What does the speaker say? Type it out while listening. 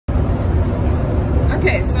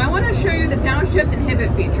Okay, so I want to show you the Downshift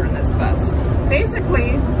Inhibit feature in this bus.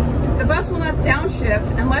 Basically, the bus will not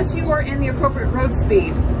downshift unless you are in the appropriate road speed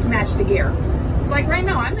to match the gear. It's like right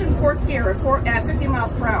now, I'm in 4th gear at 50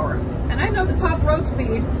 miles per hour, and I know the top road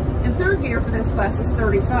speed in 3rd gear for this bus is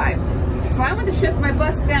 35. So I want to shift my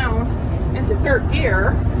bus down into 3rd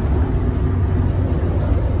gear.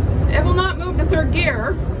 It will not move to 3rd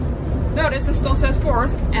gear. Notice it still says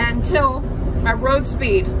 4th until my road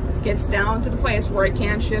speed gets down to the place where it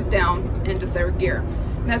can shift down into 3rd gear.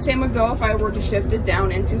 And that same would go if I were to shift it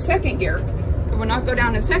down into 2nd gear. It would not go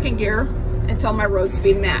down to 2nd gear until my road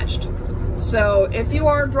speed matched. So if you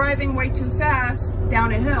are driving way too fast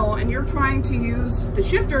down a hill and you're trying to use the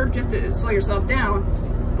shifter just to slow yourself down,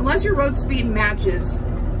 unless your road speed matches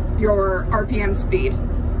your RPM speed,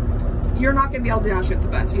 you're not going to be able to downshift the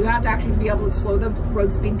bus. You have to actually be able to slow the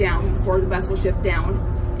road speed down before the bus will shift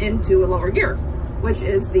down into a lower gear, which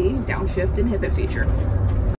is the Downshift Inhibit feature.